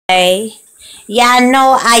Hey, y'all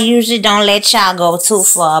know I usually don't let y'all go too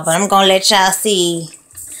far, but I'm gonna let y'all see.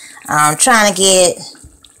 I'm trying to get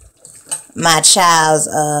my child's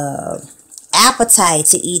appetite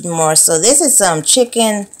to eat more. So this is some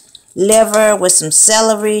chicken liver with some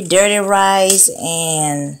celery, dirty rice,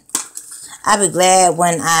 and I'll be glad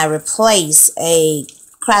when I replace a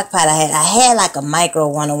crock pot I had like a micro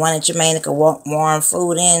one, the one that you made like a warm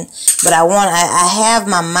food in, but I have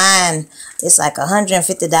my mind. It's like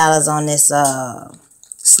 $150 on this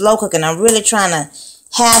slow cooking. I'm really trying to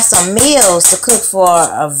have some meals to cook for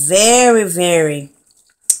a very,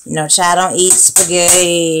 child don't eat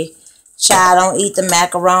spaghetti, child don't eat the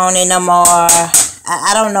macaroni no more.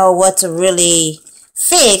 I don't know what to really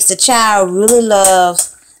fix. The child really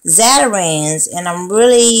loves Zatarain's, and I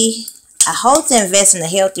hope to invest in a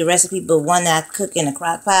healthy recipe, but one that I cook in a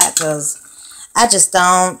crock pot, because I just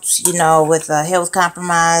don't, with a health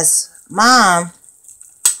compromised mom,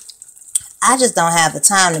 I just don't have the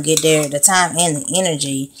time to get there, the time and the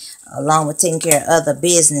energy, along with taking care of other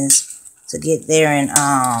business, to get there and,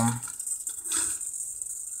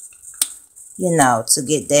 to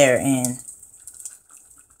get there and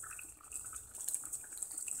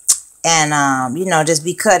just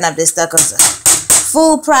be cutting up this stuff, because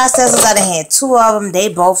food processors, I done had two of them, they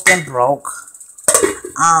both been broke.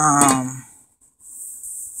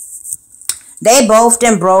 They both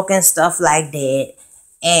been broken, stuff like that.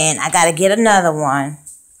 And I gotta get another one.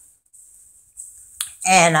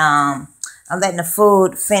 And I'm letting the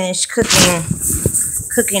food finish cooking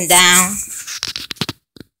down.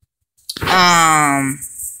 I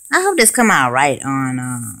hope this come out right on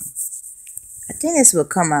I think this will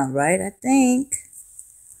come out right, I think.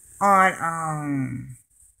 On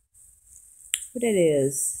what it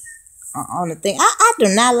is. On the thing. I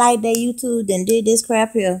do not like that YouTube then did this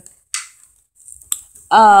crap here.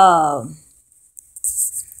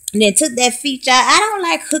 Then took that feature. I don't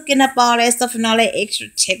like hooking up all that stuff and all that extra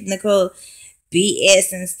technical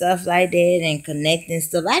BS and stuff like that and connecting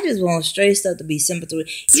stuff. I just want straight stuff to be simple to read.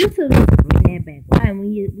 YouTube needs to bring that back. Why?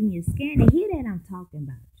 When you scan and hear that I'm talking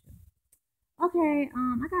about you. Okay,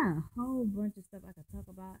 I got a whole bunch of stuff I could talk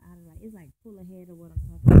about. It's like pull ahead of what I'm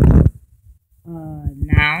talking about.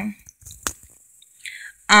 Now.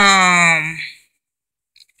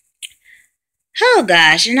 Oh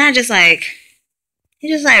gosh, and I just like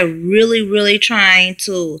really trying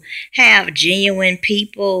to have genuine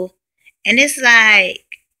people. And it's like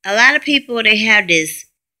a lot of people, they have this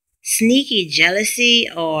sneaky jealousy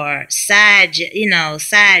or side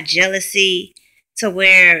jealousy to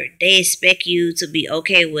where they expect you to be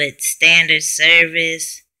okay with standard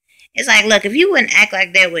service. It's like, look, if you wouldn't act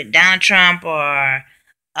like that with Donald Trump or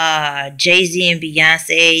Jay-Z and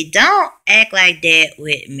Beyonce, don't act like that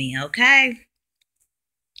with me, okay?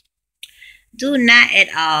 Do not at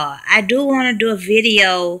all. I do want to do a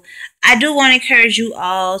video. I do want to encourage you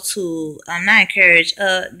all to, not encourage,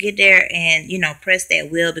 get there and, press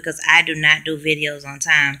that wheel, because I do not do videos on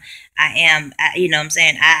time. I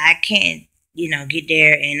can't, get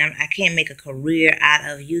there and I can't make a career out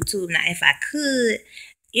of YouTube. Now, if I could,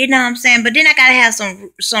 but then I gotta have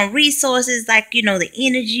some resources, like, the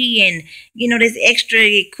energy and, this extra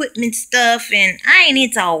equipment stuff, and I ain't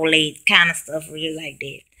into all that kind of stuff really like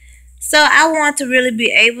that. So I want to really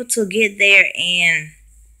be able to get there and,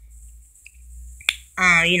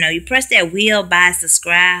 you press that wheel by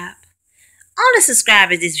subscribe. Only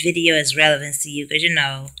subscribe if this video is relevant to you, because,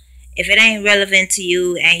 if it ain't relevant to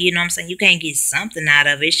you and, you can't get something out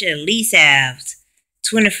of it, it should at least have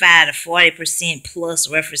 25 to 40% plus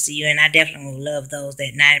reference to you, and I definitely would love those,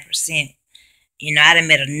 that 90%. I done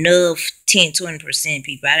met enough 10-20%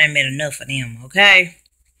 people. I done met enough of them, okay?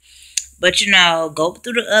 But, go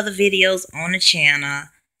through the other videos on the channel,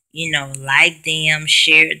 like them,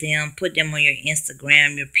 share them, put them on your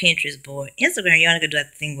Instagram, your Pinterest board. Instagram, you only can do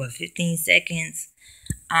that thing, 15 seconds?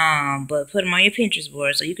 But put them on your Pinterest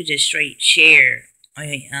board, so you could just straight share on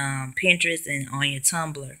your Pinterest and on your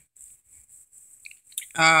Tumblr.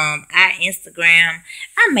 Our Instagram,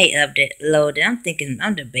 I may upload it.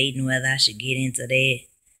 I'm debating whether I should get into that.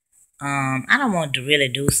 I don't want to really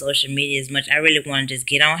do social media as much. I really want to just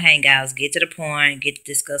get on Hangouts, get to the point, get to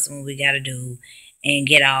discussing what we got to do, and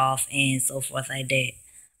get off, and so forth like that.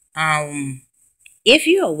 If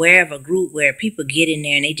you're aware of a group where people get in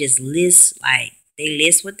there and they just list,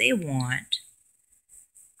 what they want,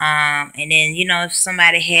 and then, if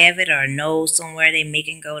somebody have it or know somewhere they make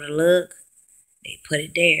and go to look, they put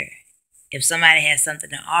it there. If somebody has something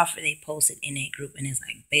to offer, they post it in that group, and it's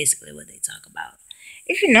like basically what they talk about.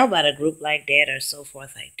 If you know about a group like that or so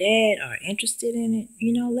forth like that, or interested in it,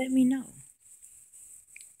 let me know.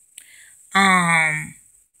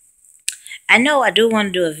 I know I do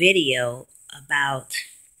want to do a video about.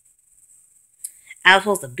 I was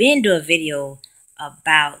supposed to been do a video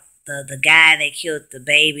about the guy that killed the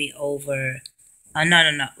baby over. Oh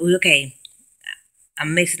no. Okay,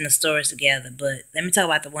 I'm mixing the stories together, but let me talk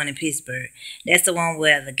about the one in Pittsburgh. That's the one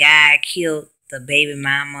where the guy killed the baby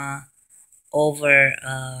mama over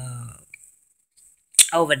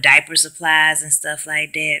over diaper supplies and stuff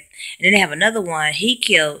like that. And then they have another one. He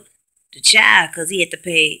killed the child because he had to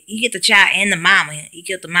pay. He killed the child and the mama. He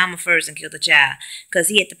killed the mama first and killed the child because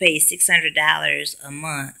he had to pay $600 a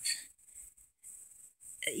month.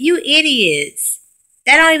 You idiots!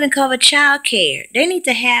 That don't even cover child care. They need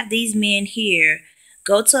to have these men here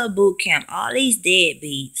go to a boot camp. All these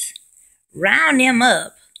deadbeats, round them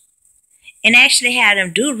up, and actually have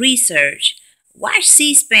them do research. Watch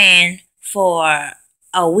C-SPAN for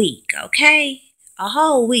a week, okay? A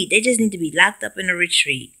whole week. They just need to be locked up in a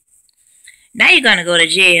retreat. Now you're going to go to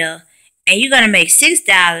jail, and you're going to make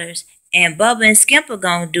 $6, and Bubba and Skimp are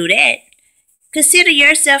going to do that. Consider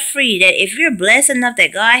yourself free that if you're blessed enough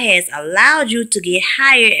that God has allowed you to get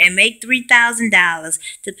hired and make $3,000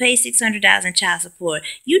 to pay $600 in child support,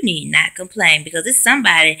 you need not complain because it's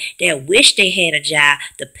somebody that wish they had a job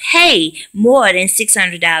to pay more than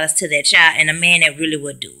 $600 to their child and a man that really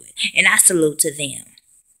would do it. And I salute to them.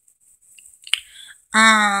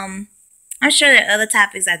 I'm sure there are other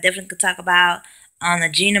topics I definitely could talk about on the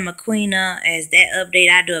Gina McQueen as that update.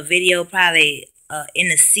 I do a video probably in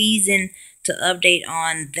the season to update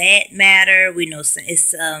on that matter. We know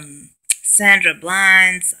it's Sandra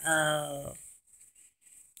Bland's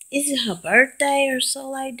is it her birthday or so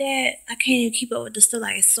like that? I can't even keep up with the stuff.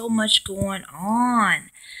 Like, it's so much going on.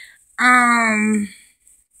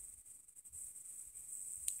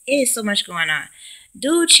 It is so much going on.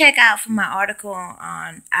 Do check out for my article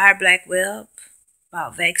on Our Black Web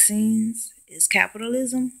about vaccines is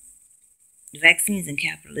capitalism. Vaccines and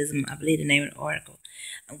capitalism, I believe the name of the article.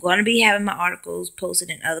 I'm going to be having my articles posted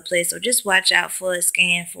in other places, so just watch out for it,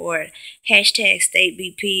 scan for it. Hashtag State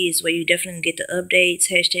BP is where you definitely get the updates.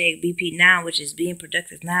 Hashtag BP Now, which is being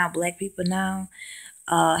productive now, Black people now.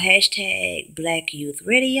 Hashtag Black Youth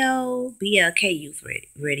Radio, BLK Youth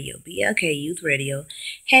Radio, BLK Youth Radio.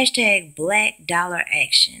 Hashtag Black Dollar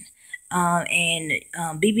Action. And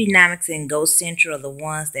BBnomics and Go Central are the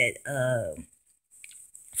ones that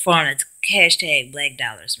form the hashtag Black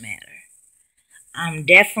Dollars Matter. I'm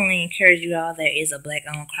definitely encourage you all. There is a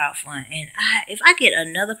black-owned crowdfund, and if I get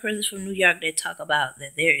another person from New York that talk about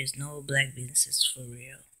that there is no black businesses for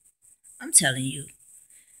real, I'm telling you,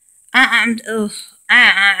 I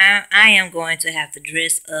am going to have to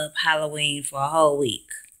dress up Halloween for a whole week.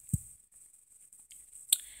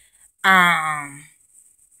 But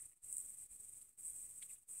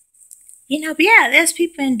yeah, there's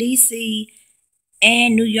people in DC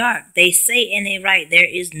and New York. They say and they write there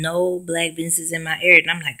is no black businesses in my area,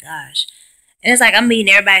 and I'm like, gosh. And it's like I'm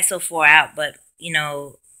meeting everybody so far out, but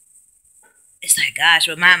it's like, gosh.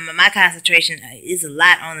 But my concentration is a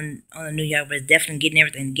lot on the New York, but it's definitely getting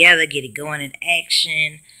everything together, get it going in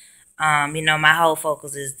action. My whole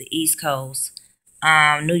focus is the East Coast,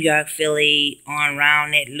 New York, Philly, on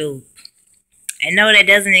around that loop. And no, that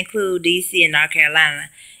doesn't include DC and North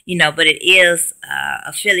Carolina. But it is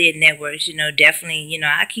affiliate networks, definitely,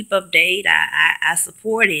 I keep update, I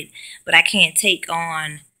support it, but I can't take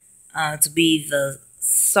on to be the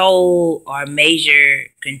sole or major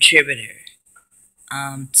contributor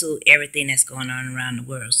to everything that's going on around the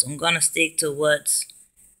world. So I'm going to stick to what's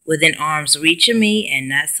within arm's reach of me and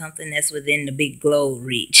not something that's within the big globe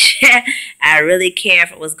reach. I really care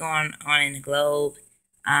for what's going on in the globe.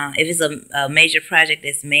 If it's a major project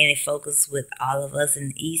that's mainly focused with all of us in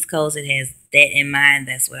the East Coast, it has that in mind.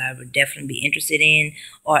 That's what I would definitely be interested in,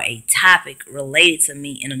 or a topic related to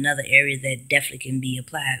me in another area that definitely can be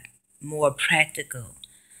applied more practical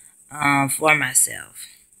for myself.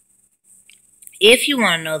 If you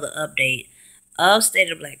want to know the update of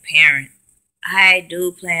State of Black Parent, I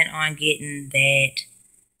do plan on getting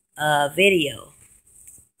that video.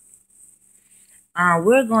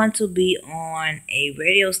 We're going to be on a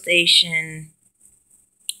radio station.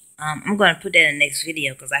 I'm going to put that in the next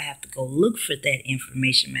video because I have to go look for that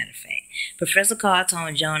information. Matter of fact, Professor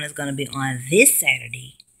Carlton Jones is going to be on this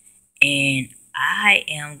Saturday, and I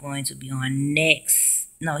am going to be on next.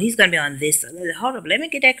 No, he's going to be on this. Hold up, let me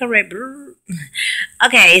get that correct.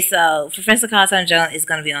 Okay, so Professor Carlton Jones is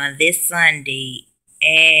going to be on this Sunday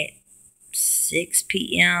at 6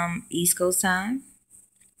 p.m. East Coast time.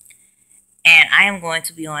 And I am going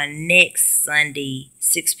to be on next Sunday,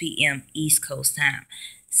 6 p.m. East Coast time.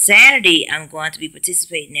 Saturday, I'm going to be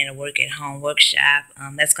participating in a work at home workshop.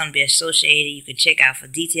 That's going to be associated. You can check out for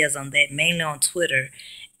details on that, mainly on Twitter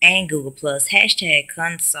and Google Plus, hashtag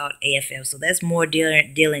Consult AFF. So that's more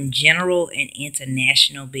dealing general and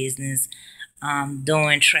international business,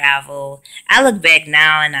 doing travel. I look back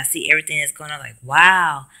now and I see everything that's going on, like,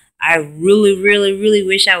 wow. I really, really, really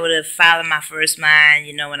wish I would have followed my first mind.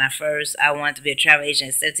 You know, when I wanted to be a travel agent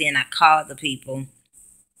at 17, I called the people.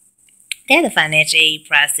 They had a financial aid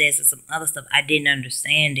process and some other stuff. I didn't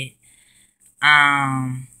understand it.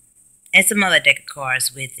 And some other deck of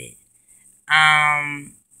cards with it.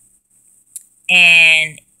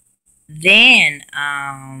 And then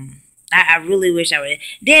I really wish I would.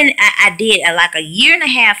 Then I did like a year and a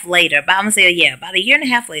half later. About a year and a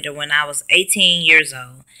half later, when I was 18 years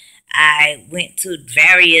old, I went to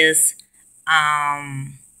various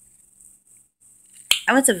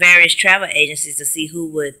travel agencies to see who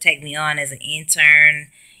would take me on as an intern,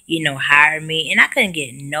 hire me. And I couldn't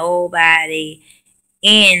get nobody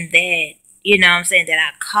in that, that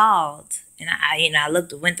I called. And I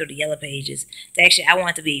went through the yellow pages. I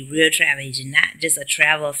want to be a real travel agent, not just a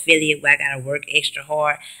travel affiliate where I got to work extra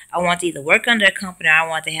hard. I want to either work under a company, or I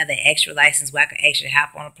want to have the extra license where I can actually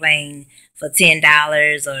hop on a plane for $10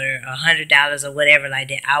 or $100 or whatever like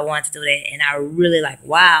that. I want to do that, and I really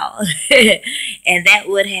wow. And that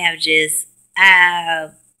would have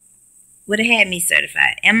had me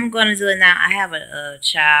certified. Am I going to do it now? I have a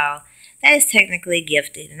child that is technically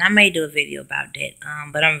gifted, and I may do a video about that.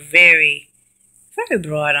 But I'm very, very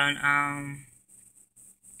broad on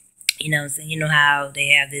how they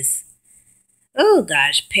have this, oh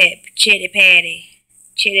gosh, chitty patty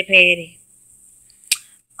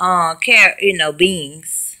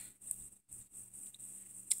beings.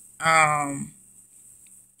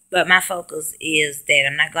 But my focus is that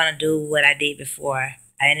I'm not gonna do what I did before.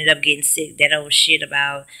 I ended up getting sick. That old shit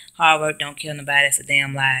about hard work don't kill nobody, that's a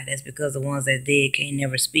damn lie. That's because the ones that did can't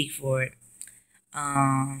never speak for it.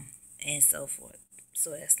 And so forth.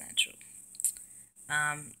 So that's not true.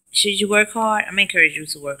 Should you work hard? I'm encourage you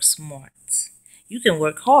to work smart. You can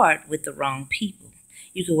work hard with the wrong people.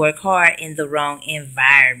 You can work hard in the wrong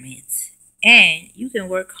environment. And you can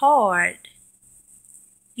work hard,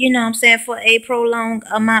 for a prolonged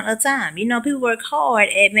amount of time. People work hard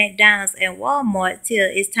at McDonald's and Walmart till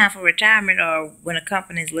it's time for retirement, or when a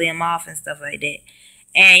company's lay them off and stuff like that.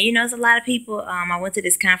 And, it's a lot of people. I went to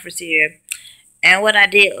this conference here, and what I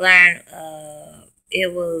did learn,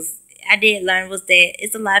 was that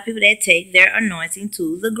it's a lot of people that take their anointing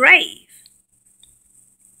to the grave.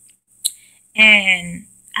 And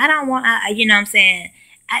I don't want,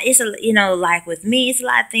 like with me, it's a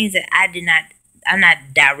lot of things that I'm not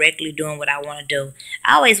directly doing what I want to do.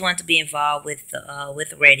 I always want to be involved with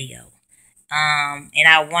radio. And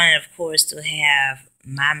I wanted, of course, to have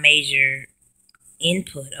my major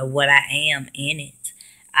input of what I am in it.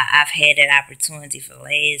 I've had that opportunity for the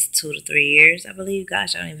last 2 to 3 years, I believe.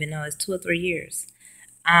 Gosh, I don't even know. It's 2 or 3 years.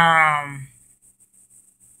 I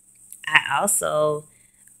also,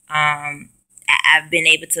 I've been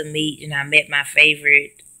able to meet, I met my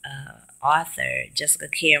favorite author, Jessica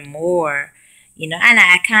Care Moore. And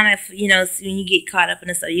I kind of, when you get caught up in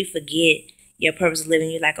this stuff, you forget your purpose of living.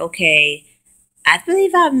 You're like, okay, I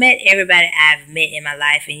believe I've met everybody I've met in my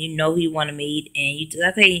life, and who you want to meet, and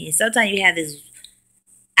and sometimes you have this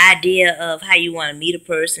idea of how you want to meet a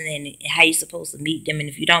person and how you're supposed to meet them, and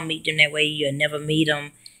if you don't meet them that way, you'll never meet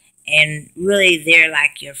them. And really, they're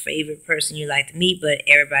like your favorite person you like to meet, but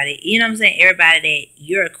everybody, everybody that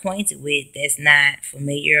you're acquainted with that's not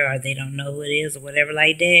familiar, or they don't know who it is, or whatever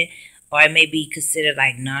like that, or it may be considered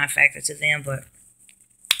like non-factor to them. But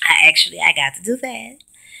I got to do that.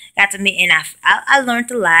 Got to meet, and I learned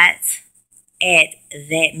a lot at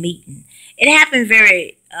that meeting. It happened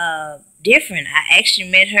very different. I actually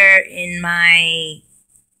met her in my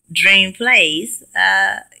dream place,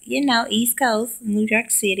 East Coast, New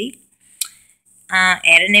York City, at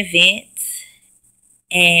an event,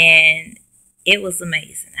 and it was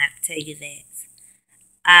amazing. I have to tell you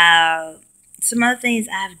that. Some other things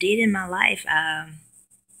I've did in my life,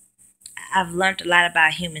 I've learned a lot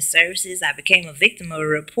about human services. I became a victim of a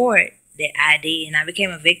report that I did, and I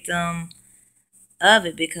became a victim of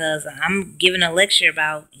it because I'm giving a lecture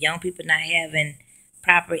about young people not having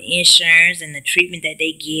proper insurance and the treatment that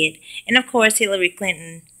they get. And of course, Hillary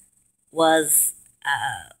Clinton was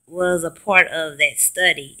a part of that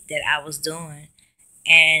study that I was doing,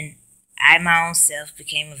 and I my own self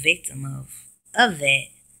became a victim of that.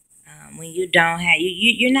 When you don't have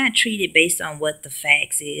you're not treated based on what the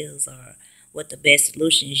facts is or what the best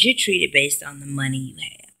solution is. You're treated based on the money you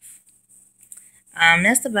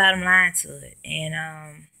That's the bottom line to it. And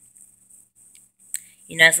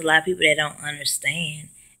there's a lot of people that don't understand.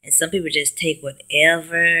 And some people just take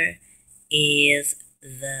whatever is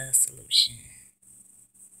the solution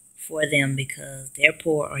for them because they're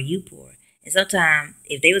poor or you poor. And sometimes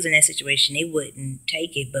if they was in that situation, they wouldn't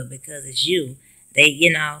take it, but because it's you,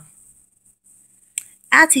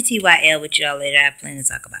 I'll TTYL with y'all later. I have plenty to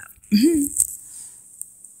talk about.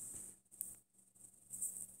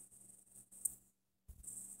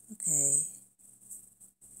 Okay.